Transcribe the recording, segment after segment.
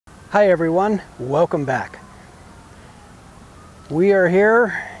Hi everyone, welcome back. We are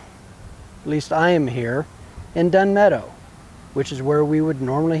here, at least I am here, in Dunn Meadow, which is where we would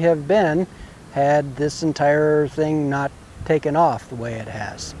normally have been had this entire thing not taken off the way it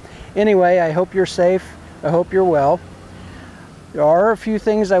has. Anyway, I hope you're safe, I hope you're well. There are a few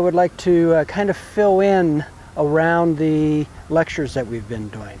things I would like to kind of fill in around the lectures that we've been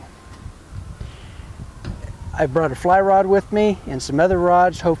doing. I brought a fly rod with me and some other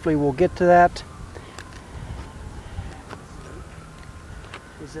rods. Hopefully we'll get to that.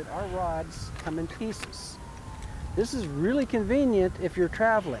 Is that our rods come in pieces. This is really convenient if you're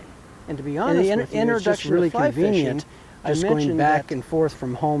traveling. And to be honest with you, it's just really convenient just going back and forth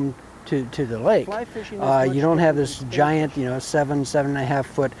from home to the lake. You don't have this giant, 7.5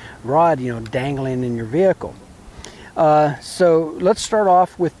 foot rod, dangling in your vehicle. So let's start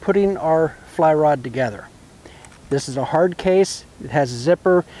off with putting our fly rod together. This is a hard case. It has a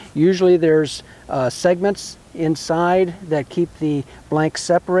zipper. Usually there's segments inside that keep the blanks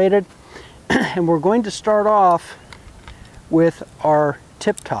separated. And we're going to start off with our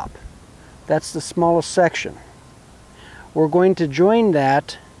tip top. That's the smallest section. We're going to join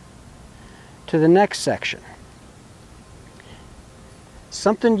that to the next section.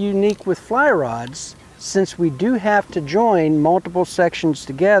 Something unique with fly rods, since we do have to join multiple sections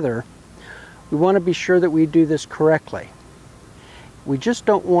together, we want to be sure that we do this correctly. We just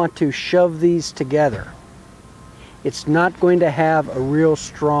don't want to shove these together. It's not going to have a real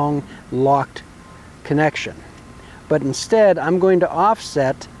strong locked connection. But instead, I'm going to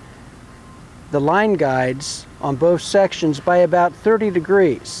offset the line guides on both sections by about 30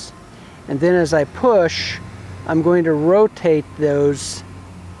 degrees. And then as I push, I'm going to rotate those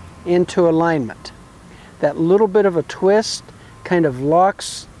into alignment. That little bit of a twist kind of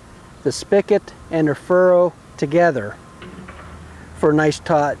locks the spigot and the furrow together for a nice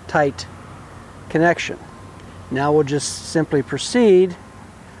tight connection. Now we'll just simply proceed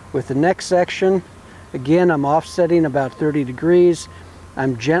with the next section. Again, I'm offsetting about 30 degrees.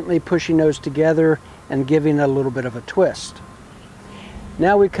 I'm gently pushing those together and giving a little bit of a twist.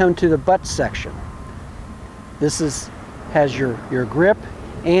 Now we come to the butt section. This has your grip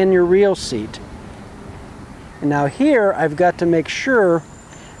and your reel seat. And now here I've got to make sure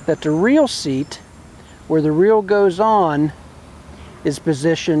that the reel seat, where the reel goes on, is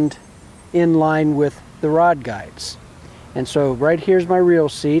positioned in line with the rod guides. And so right here's my reel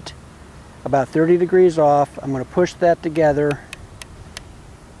seat, about 30 degrees off. I'm going to push that together,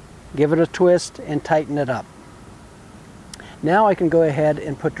 give it a twist, and tighten it up. Now I can go ahead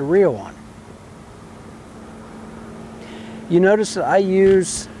and put the reel on. You notice that I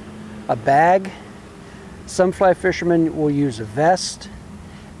use a bag. Some fly fishermen will use a vest.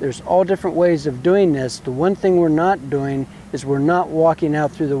 There's all different ways of doing this. The one thing we're not doing is we're not walking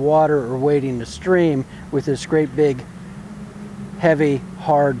out through the water or wading the stream with this great big, heavy,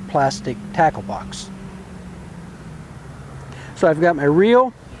 hard plastic tackle box. So I've got my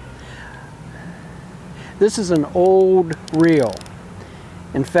reel. This is an old reel.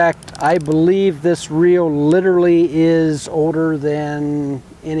 In fact, I believe this reel literally is older than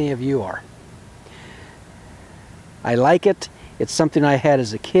any of you are. I like it. It's something I had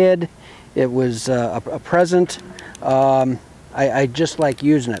as a kid. It was a present. I just like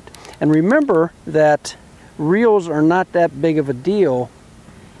using it. And remember that reels are not that big of a deal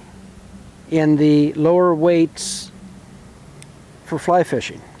in the lower weights for fly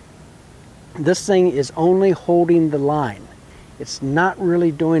fishing. This thing is only holding the line. It's not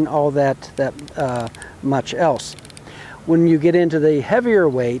really doing all that much else. When you get into the heavier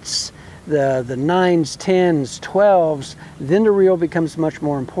weights, the 9s, 10s, 12s, then the reel becomes much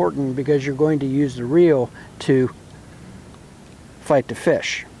more important because you're going to use the reel to fight the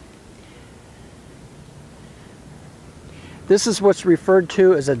fish. This is what's referred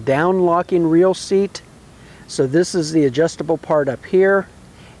to as a down-locking reel seat. So this is the adjustable part up here,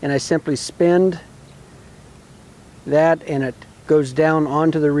 and I simply spin that and it goes down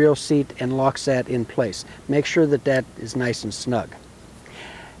onto the reel seat and locks that in place. Make sure that that is nice and snug.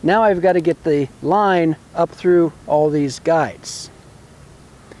 Now I've got to get the line up through all these guides.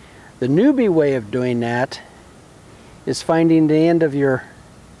 The newbie way of doing that is finding the end of your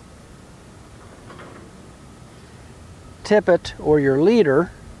tippet or your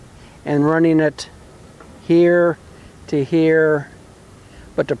leader and running it here to here.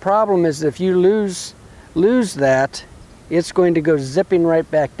 But the problem is if you lose that, it's going to go zipping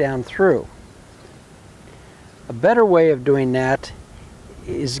right back down through. A better way of doing that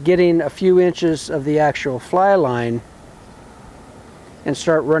is getting a few inches of the actual fly line and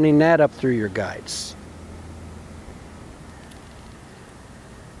start running that up through your guides.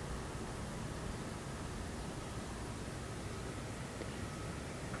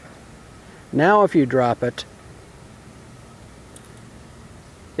 Now if you drop it,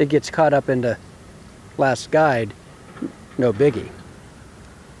 it gets caught up into last guide, no biggie.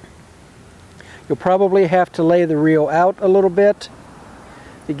 You'll probably have to lay the reel out a little bit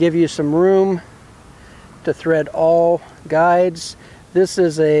to give you some room to thread all guides. This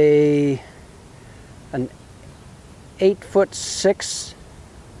is an 8'6"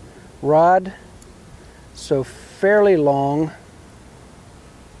 rod, so fairly long.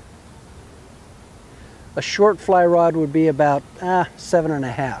 A short fly rod would be about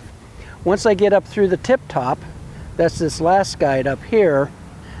 7.5. Once I get up through the tip top, that's this last guide up here,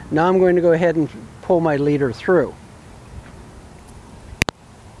 now I'm going to go ahead and pull my leader through.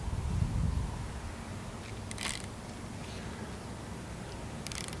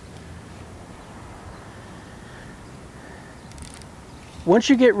 Once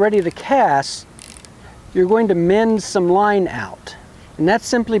you get ready to cast, you're going to mend some line out. And that's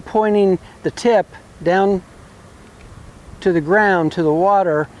simply pointing the tip down to the ground, to the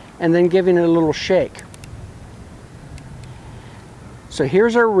water, and then giving it a little shake. So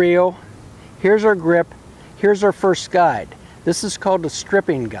here's our reel, here's our grip, here's our first guide. This is called a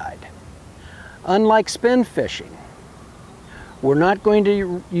stripping guide. Unlike spin fishing, we're not going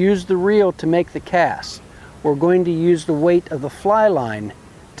to use the reel to make the cast. We're going to use the weight of the fly line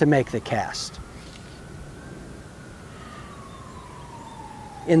to make the cast.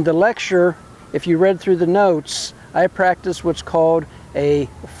 In the lecture, if you read through the notes, I practice what's called a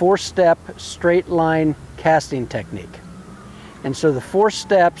 4-step straight line casting technique. And so the 4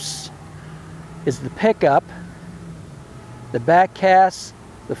 steps is the pickup, the back cast,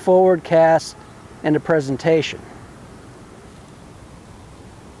 the forward cast, and the presentation.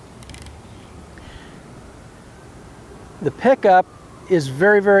 The pickup is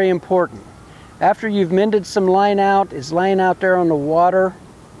very, very important. After you've mended some line out, it's laying out there on the water,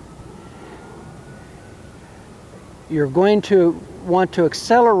 you're going to want to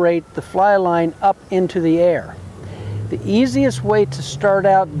accelerate the fly line up into the air. The easiest way to start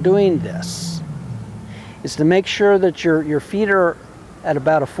out doing this is to make sure that your feet are at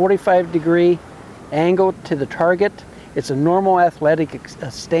about a 45-degree angle to the target. It's a normal athletic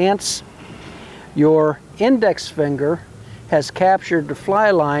stance. Your index finger has captured the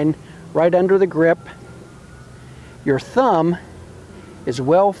fly line right under the grip. Your thumb is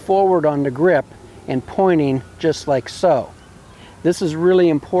well forward on the grip and pointing just like so. This is really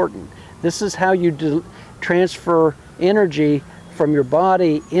important. This is how you transfer energy from your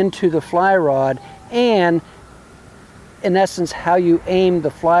body into the fly rod, and in essence how you aim the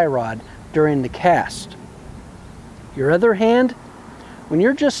fly rod during the cast. Your other hand, when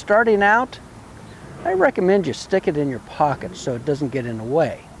you're just starting out, I recommend you stick it in your pocket so it doesn't get in the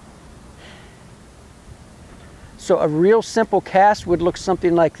way. So a real simple cast would look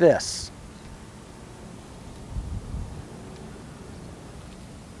something like this.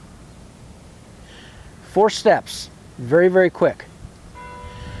 Four steps, very, very quick.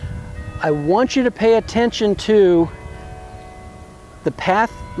 I want you to pay attention to the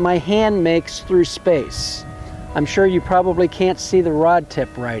path my hand makes through space. I'm sure you probably can't see the rod tip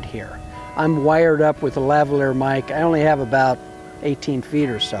right here. I'm wired up with a lavalier mic. I only have about 18 feet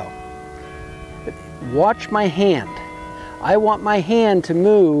or so. But watch my hand. I want my hand to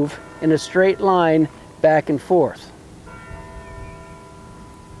move in a straight line back and forth.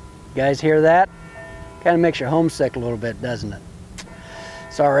 You guys hear that? Kind of makes you homesick a little bit, doesn't it?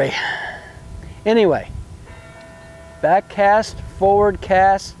 Sorry. Anyway, back cast, forward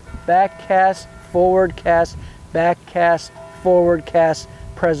cast, back cast, forward cast, back cast, forward cast,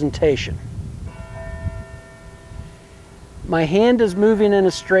 presentation. My hand is moving in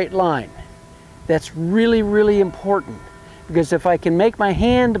a straight line. That's really, really important, because if I can make my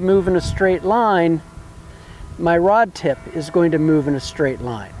hand move in a straight line, my rod tip is going to move in a straight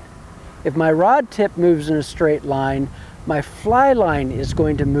line. If my rod tip moves in a straight line, my fly line is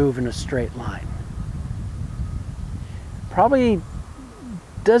going to move in a straight line. Probably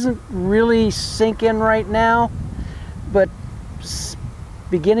doesn't really sink in right now, but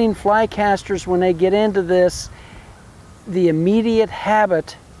beginning fly casters, when they get into this, the immediate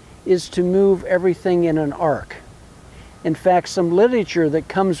habit is to move everything in an arc. In fact, some literature that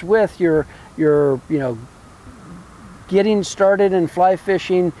comes with your getting started in fly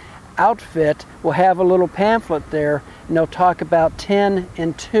fishing outfit will have a little pamphlet there, and they'll talk about 10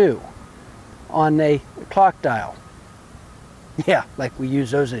 and 2 on a clock dial. Yeah, like we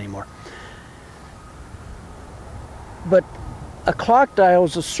use those anymore. But a clock dial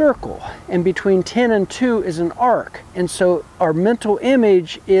is a circle, and between 10 and 2 is an arc. And so our mental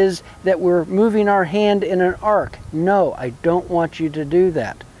image is that we're moving our hand in an arc. No, I don't want you to do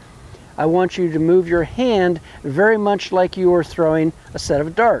that. I want you to move your hand very much like you are throwing a set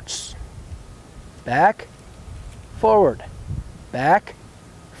of darts. Back, forward, back,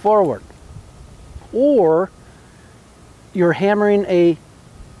 forward. Or you're hammering a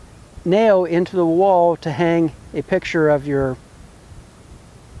nail into the wall to hang a picture of your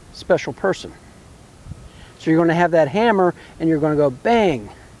special person. So you're going to have that hammer and you're going to go bang,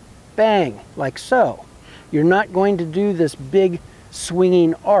 bang, like so. You're not going to do this big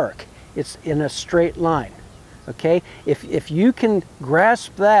swinging arc. It's in a straight line. Okay? If you can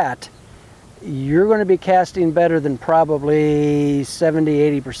grasp that, you're going to be casting better than probably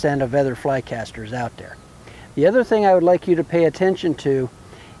 70–80% of other fly casters out there. The other thing I would like you to pay attention to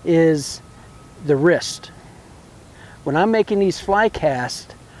is the wrist. When I'm making these fly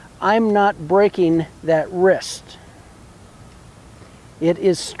casts, I'm not breaking that wrist. It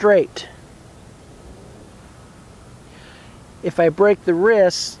is straight. If I break the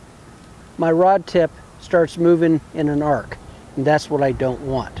wrist, my rod tip starts moving in an arc, and that's what I don't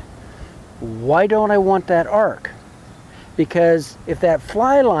want. Why don't I want that arc? Because if that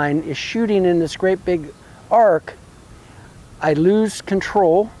fly line is shooting in this great big arc, I lose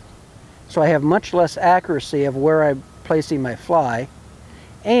control, so I have much less accuracy of where I'm placing my fly,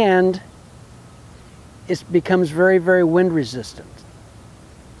 and it becomes very, very wind resistant.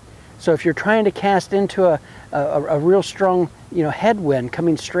 So if you're trying to cast into a real strong, headwind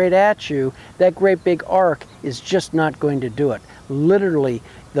coming straight at you, that great big arc is just not going to do it. Literally,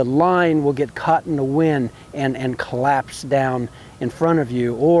 the line will get caught in the wind and collapse down in front of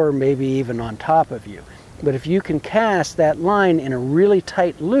you, or maybe even on top of you. But if you can cast that line in a really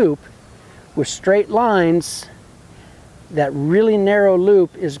tight loop with straight lines, that really narrow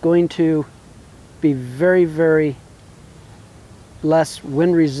loop is going to be very, very less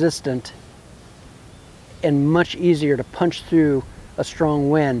wind resistant and much easier to punch through a strong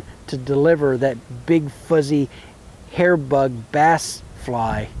wind to deliver that big fuzzy hair bug bass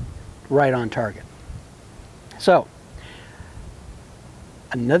fly right on target. So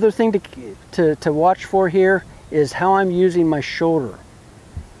another thing to watch for here is how I'm using my shoulder.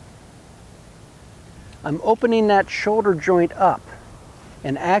 I'm opening that shoulder joint up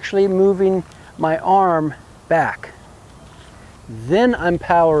and actually moving my arm back. Then I'm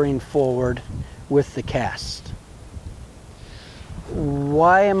powering forward with the cast.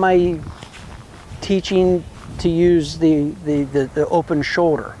 Why am I teaching to use the open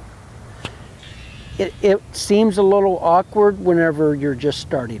shoulder? It seems a little awkward whenever you're just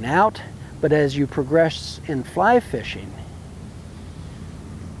starting out, but as you progress in fly fishing,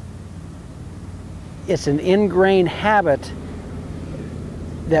 it's an ingrained habit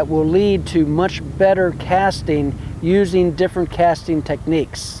that will lead to much better casting using different casting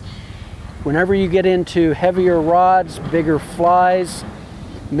techniques. Whenever you get into heavier rods, bigger flies,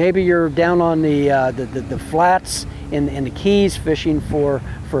 maybe you're down on the flats in the Keys fishing for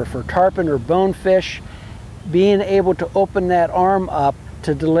tarpon or bonefish, being able to open that arm up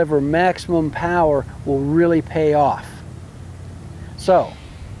to deliver maximum power will really pay off. So,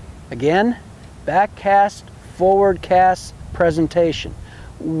 again, back cast, forward cast, presentation.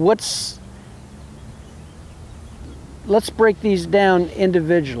 Let's break these down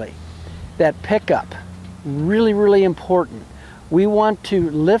individually. That pickup, really, really important. We want to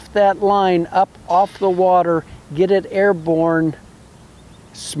lift that line up off the water, get it airborne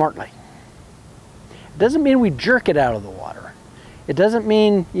smartly. It doesn't mean we jerk it out of the water. It doesn't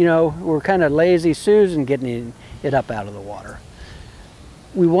mean, we're kind of lazy Susan getting it up out of the water.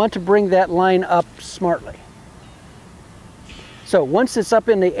 We want to bring that line up smartly. So once it's up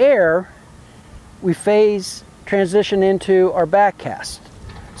in the air, we transition into our back cast.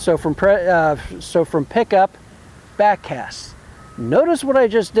 So from pickup, back cast. Notice what I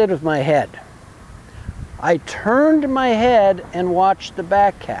just did with my head. I turned my head and watched the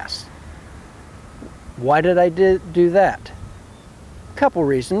back cast. Why did I do that? A couple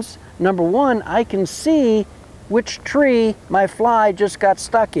reasons. Number one, I can see which tree my fly just got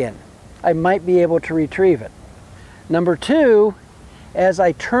stuck in. I might be able to retrieve it. Number two, as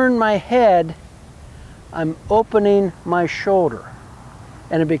I turn my head, I'm opening my shoulder,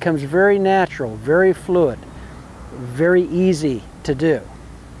 and it becomes very natural, very fluid, very easy to do.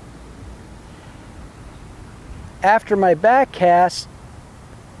 After my back cast,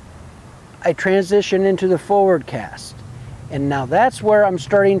 I transition into the forward cast. And now that's where I'm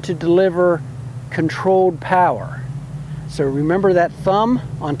starting to deliver controlled power. So remember that thumb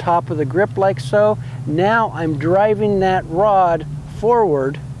on top of the grip like so? Now I'm driving that rod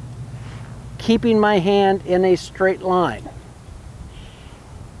forward, keeping my hand in a straight line.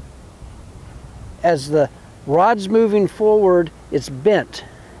 As the rod's moving forward, it's bent.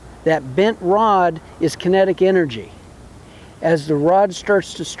 That bent rod is kinetic energy. As the rod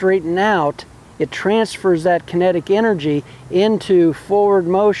starts to straighten out, it transfers that kinetic energy into forward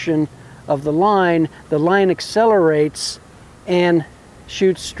motion of the line. The line accelerates and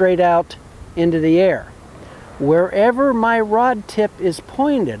shoots straight out into the air. Wherever my rod tip is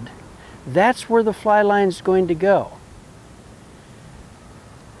pointed, that's where the fly line is going to go.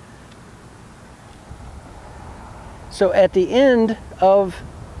 So at the end of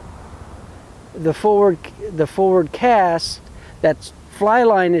the forward cast, that fly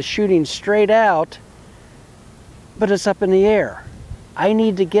line is shooting straight out, but it's up in the air. I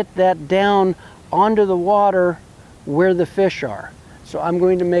need to get that down onto the water where the fish are. So I'm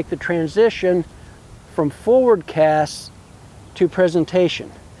going to make the transition from forward cast to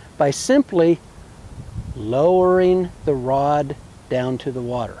presentation by simply lowering the rod down to the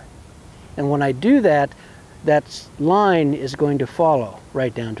water. And when I do that, that line is going to follow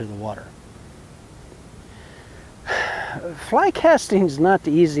right down to the water. Fly casting is not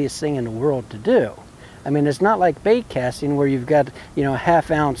the easiest thing in the world to do. I mean, it's not like bait casting where you've got, you know, a ½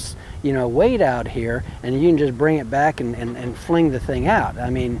 ounce, you know, weight out here and you can just bring it back and fling the thing out.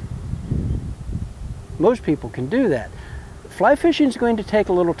 I mean, most people can do that. Fly fishing is going to take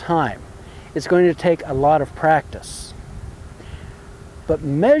a little time. It's going to take a lot of practice. But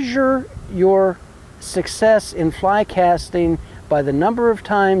measure your success in fly casting by the number of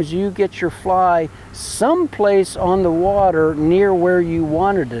times you get your fly someplace on the water near where you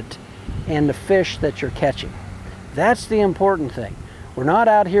wanted it and the fish that you're catching. That's the important thing. We're not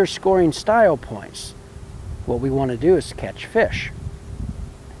out here scoring style points. What we want to do is catch fish.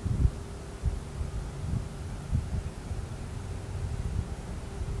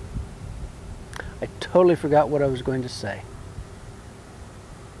 I totally forgot what I was going to say.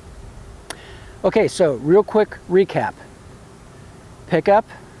 Okay, so real quick recap. Pick up,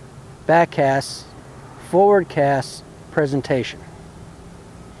 back cast, forward cast, presentation.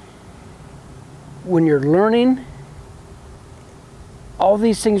 When you're learning, all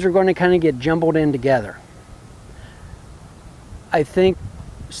these things are going to kind of get jumbled in together. I think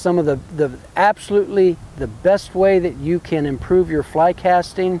some of the absolutely the best way that you can improve your fly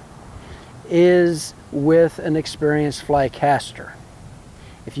casting is with an experienced fly caster.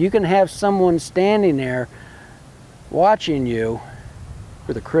 If you can have someone standing there watching you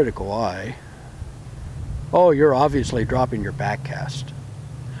with a critical eye, oh, you're obviously dropping your back cast.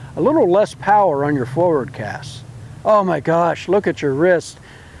 A little less power on your forward cast. Oh my gosh, look at your wrist.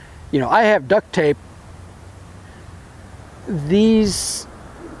 You know, I have duct tape. These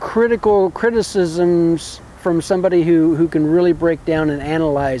criticisms from somebody who can really break down and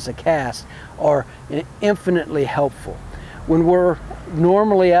analyze a cast are infinitely helpful. When we're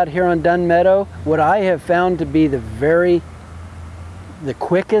normally out here on Dunn Meadow, what I have found to be the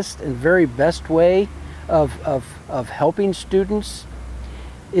quickest and very best way of helping students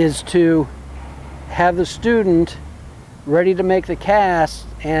is to have the student ready to make the cast,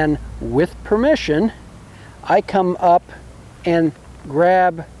 and with permission, I come up and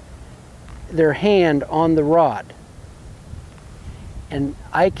grab their hand on the rod. And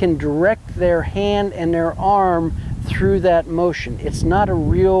I can direct their hand and their arm through that motion. It's not a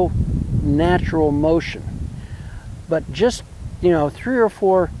real natural motion. But just, you know, 3 or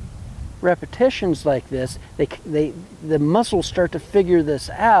 4 repetitions like this, the muscles start to figure this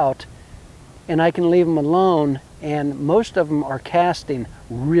out, and I can leave them alone, and most of them are casting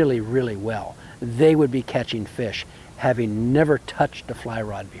really, really well. They would be catching fish, having never touched a fly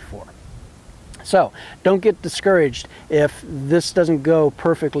rod before. So don't get discouraged if this doesn't go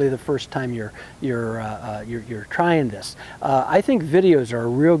perfectly the first time you're trying this. I think videos are a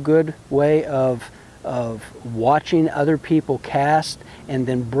real good way of watching other people cast and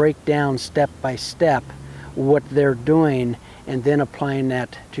then break down step by step what they're doing and then applying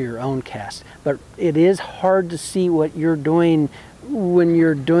that to your own cast. But it is hard to see what you're doing when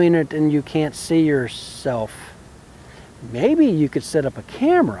you're doing it and you can't see yourself. Maybe you could set up a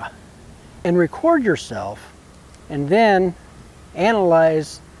camera and record yourself and then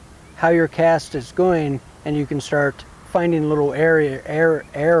analyze how your cast is going, and you can start finding little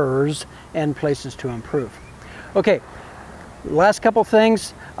errors and places to improve. Okay, last couple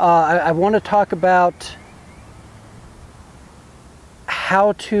things. I want to talk about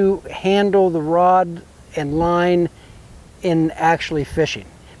how to handle the rod and line in actually fishing,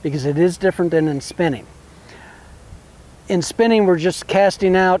 because it is different than in spinning. In spinning, we're just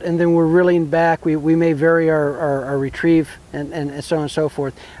casting out and then we're reeling back. We may vary our retrieve and so on and so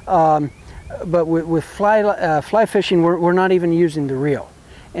forth. But with fly fishing, we're not even using the reel.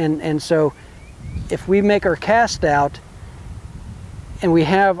 And so if we make our cast out and we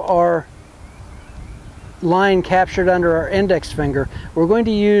have our line captured under our index finger, we're going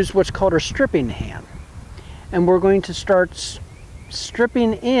to use what's called our stripping hand. And we're going to start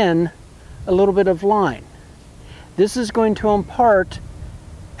stripping in a little bit of line. This is going to impart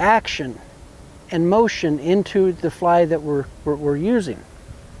action and motion into the fly that we're using.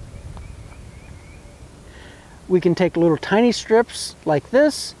 We can take little tiny strips like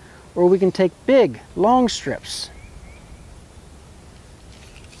this, or we can take big, long strips.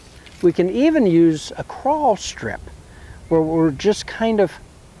 We can even use a crawl strip where we're just kind of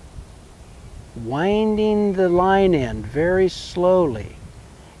winding the line in very slowly.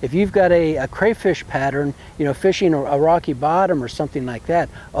 If you've got a crayfish pattern, you know, fishing a rocky bottom or something like that,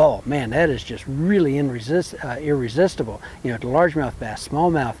 oh man, that is just really irresistible. You know, the largemouth bass,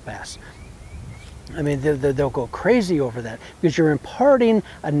 smallmouth bass. I mean, they'll go crazy over that because you're imparting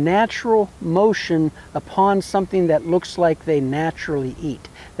a natural motion upon something that looks like they naturally eat.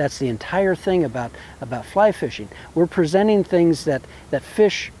 That's the entire thing about fly fishing. We're presenting things that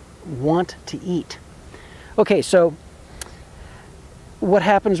fish want to eat. Okay, so what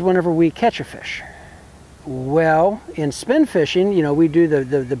happens whenever we catch a fish? Well, in spin fishing, you know, we do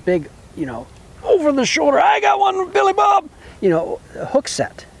the big, you know, over the shoulder, I got one, Billy Bob, you know, hook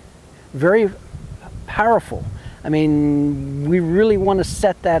set. Very powerful. I mean, we really want to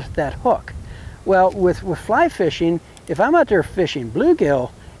set that hook. Well, with fly fishing, if I'm out there fishing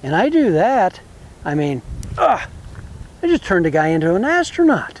bluegill and I do that, I mean, I just turned a guy into an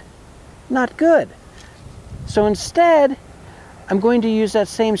astronaut. Not good. So instead, I'm going to use that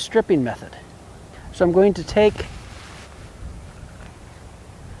same stripping method. So I'm going to take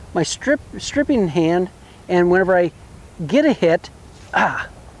my stripping hand, and whenever I get a hit,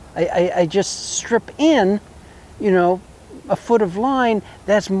 I just strip in, you know, a foot of line.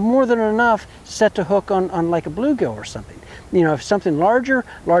 That's more than enough to set the hook on like a bluegill or something. You know, if something larger,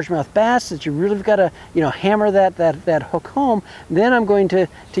 largemouth bass, that you really got to, you know, hammer that hook home, then I'm going to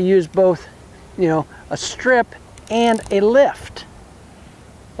use both, you know, a strip and a lift,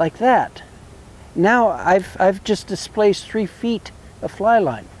 like that. Now I've just displaced 3 feet of fly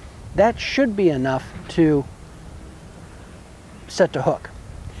line. That should be enough to set the hook.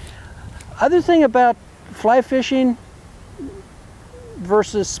 Other thing about fly fishing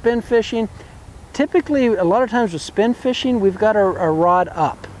versus spin fishing, typically a lot of times with spin fishing we've got our rod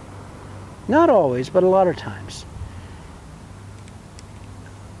up. Not always, but a lot of times.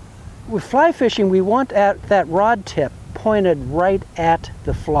 With fly fishing, we want that rod tip pointed right at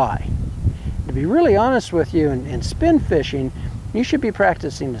the fly. To be really honest with you, in spin fishing, you should be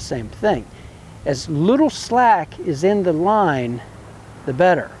practicing the same thing. As little slack is in the line, the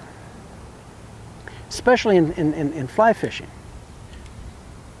better. Especially in fly fishing.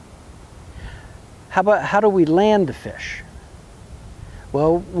 How do we land the fish?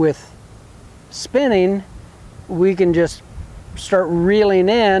 Well, with spinning, we can just start reeling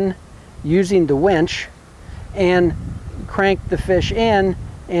in using the winch and crank the fish in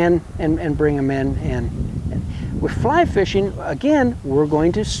and bring them in. And with fly fishing, again, we're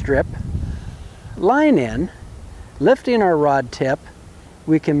going to strip line in, lifting our rod tip.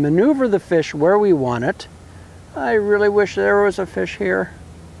 We can maneuver the fish where we want it. I really wish there was a fish here.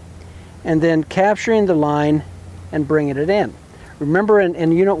 And then capturing the line and bringing it in. Remember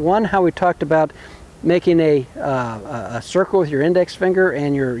in Unit 1 how we talked about making a circle with your index finger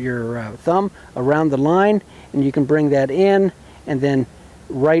and your thumb around the line, and you can bring that in and then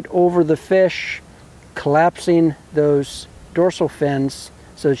right over the fish, collapsing those dorsal fins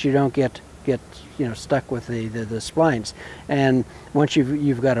so that you don't get you know, stuck with the splines. And once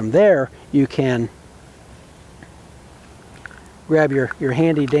you've got them there, you can grab your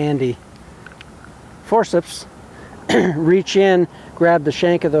handy dandy forceps, reach in, grab the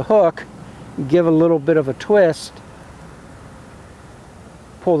shank of the hook, give a little bit of a twist,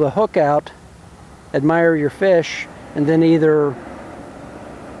 pull the hook out, admire your fish, and then either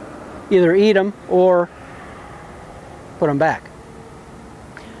eat them or put them back.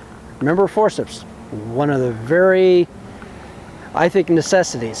 Remember forceps, one of the very, I think,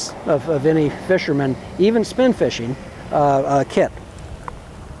 necessities of any fisherman, even spin fishing, kit.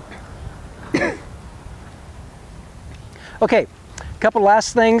 Okay, a couple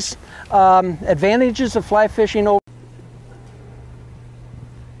last things. Advantages of fly fishing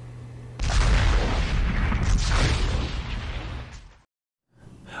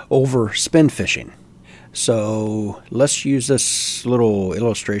over spin fishing. So let's use this little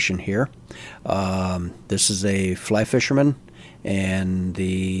illustration here. This is a fly fisherman, and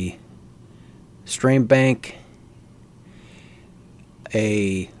the stream bank,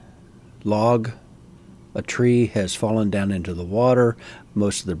 a log a tree has fallen down into the water,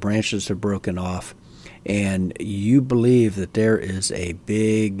 most of the branches have broken off, and you believe that there is a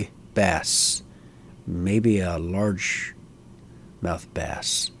big bass, maybe a largemouth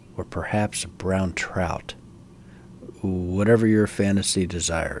bass, or perhaps a brown trout, whatever your fantasy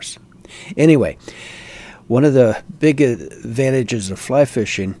desires. Anyway, one of the big advantages of fly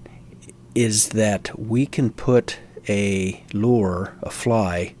fishing is that we can put a lure, a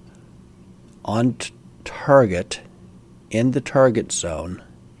fly, on target in the target zone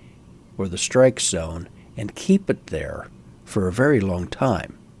or the strike zone and keep it there for a very long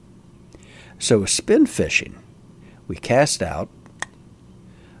time. So with spin fishing, we cast out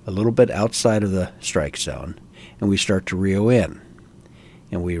a little bit outside of the strike zone and we start to reel in.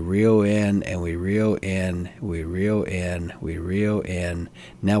 And we reel in, and we reel in, we reel in, we reel in.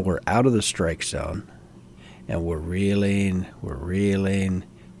 Now we're out of the strike zone, and we're reeling, we're reeling,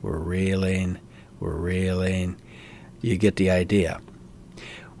 we're reeling, we're reeling. You get the idea.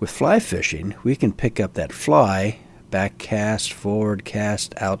 With fly fishing, we can pick up that fly, back cast, forward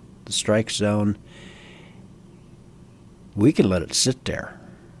cast, out the strike zone. We can let it sit there.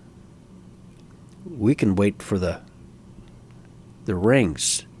 We can wait for the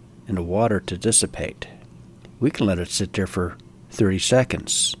rings in the water to dissipate. We can let it sit there for 30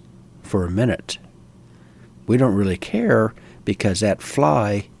 seconds, for a minute. We don't really care because that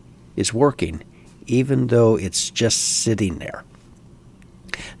fly is working, even though it's just sitting there.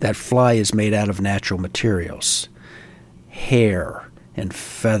 That fly is made out of natural materials, hair and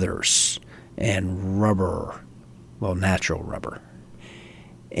feathers and rubber, well, natural rubber.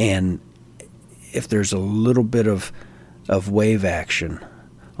 And if there's a little bit of wave action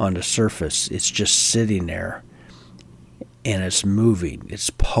on the surface, it's just sitting there and it's moving, it's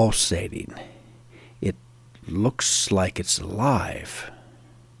pulsating. It looks like it's alive.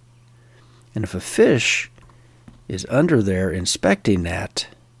 And if a fish is under there inspecting that,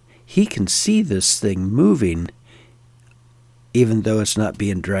 he can see this thing moving even though it's not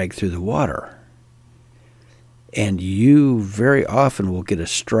being dragged through the water. And you very often will get a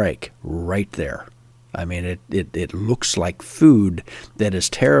strike right there. I mean, it looks like food that is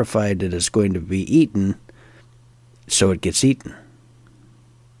terrified that it's going to be eaten, so it gets eaten.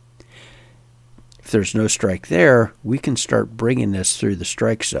 If there's no strike there, we can start bringing this through the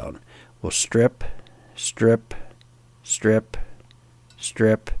strike zone. We'll strip, strip, strip,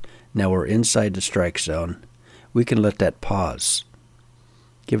 strip. Now we're inside the strike zone. We can let that pause.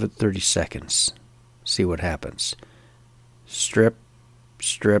 Give it 30 seconds. See what happens. Strip,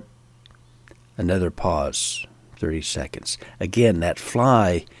 strip. Another pause, 30 seconds. Again, that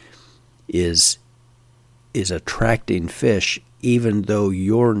fly is attracting fish even though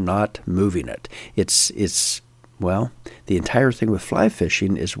you're not moving it. It's well, the entire thing with fly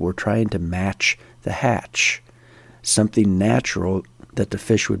fishing is we're trying to match the hatch. Something natural that the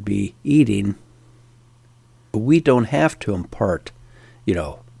fish would be eating. We don't have to impart,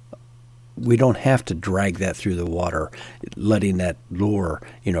 we don't have to drag that through the water, letting that lure,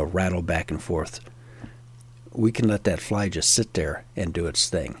 rattle back and forth. We can let that fly just sit there and do its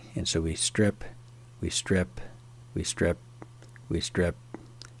thing. And so we strip, we strip, we strip, we strip,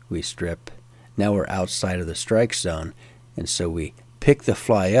 we strip. Now we're outside of the strike zone. And so we pick the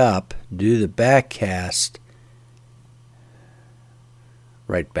fly up, do the back cast,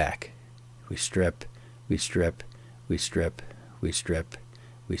 right back. We strip, we strip, we strip, we strip,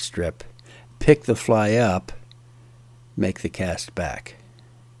 we strip. Pick the fly up, make the cast back.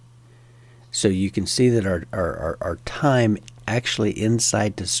 So you can see that our time actually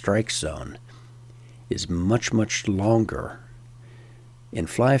inside the strike zone is much, much longer in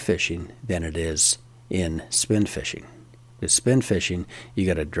fly fishing than it is in spin fishing. With spin fishing, you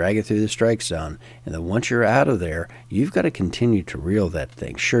got to drag it through the strike zone, and then once you're out of there, you've got to continue to reel that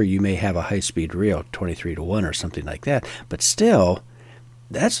thing. Sure, you may have a high-speed reel, 23-to-1 or something like that, but still,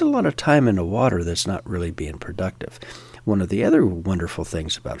 that's a lot of time in the water that's not really being productive. One of the other wonderful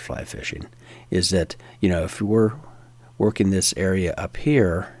things about fly fishing is that, if we're working this area up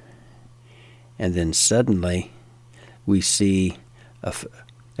here, and then suddenly we see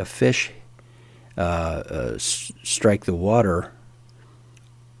a fish strike the water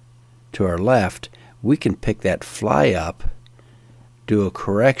to our left, we can pick that fly up, do a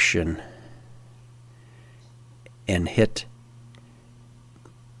correction, and hit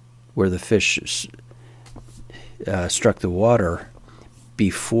where the fish struck the water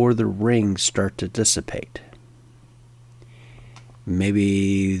before the rings start to dissipate.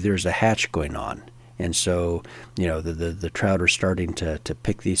 Maybe there's a hatch going on, and so the trout are starting to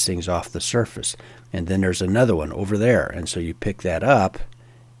pick these things off the surface, and then there's another one over there, and so you pick that up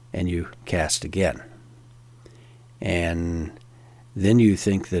and you cast again. and then you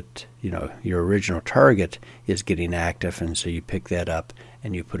think that, you know, your original target is getting active, and so you pick that up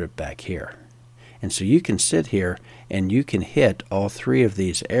and you put it back here. And so you can sit here and you can hit all three of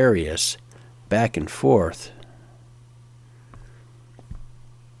these areas back and forth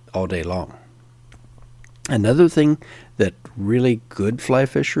all day long. Another thing that really good fly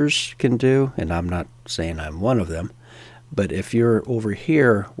fishers can do, and I'm not saying I'm one of them, but if you're over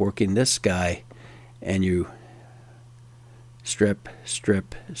here working this guy and you strip,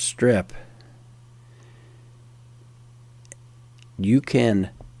 strip, strip, you can,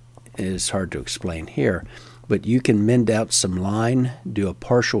 it's hard to explain here, but you can mend out some line, do a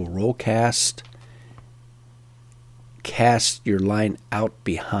partial roll cast, cast your line out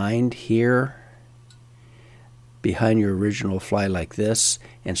behind here, behind your original fly like this,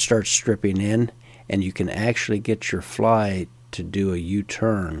 and start stripping in, and you can actually get your fly to do a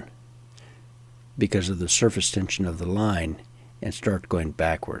U-turn because of the surface tension of the line and start going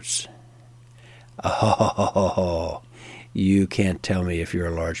backwards. Oh, you can't tell me if you're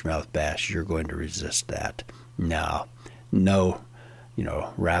a largemouth bass you're going to resist that. No, you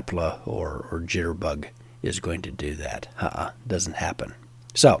know, Rapala or jitterbug is going to do that. Doesn't happen.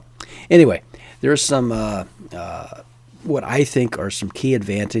 So, anyway, there's some what I think are some key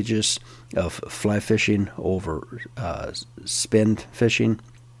advantages of fly fishing over spin fishing.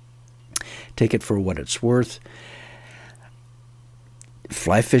 Take it for what it's worth.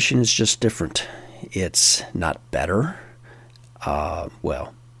 Fly fishing is just different. It's not better.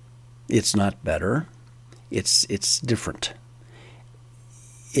 Well, it's not better. It's different.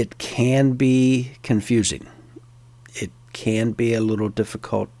 It can be confusing. It can be a little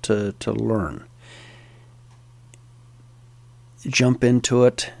difficult to learn. Jump into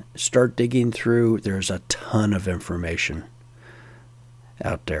it, start digging through. There's a ton of information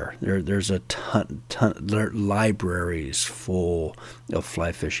out there. There's a ton libraries full of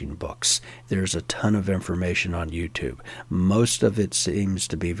fly fishing books. There's a ton of information on YouTube. Most of it seems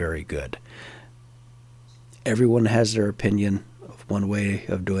to be very good. Everyone has their opinion of one way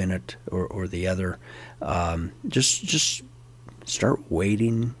of doing it or the other. Just start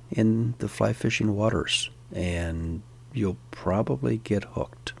wading in the fly fishing waters, and you'll probably get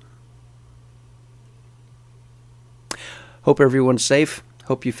hooked. Hope everyone's safe.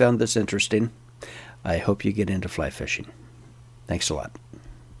 Hope you found this interesting. I hope you get into fly fishing. Thanks a lot.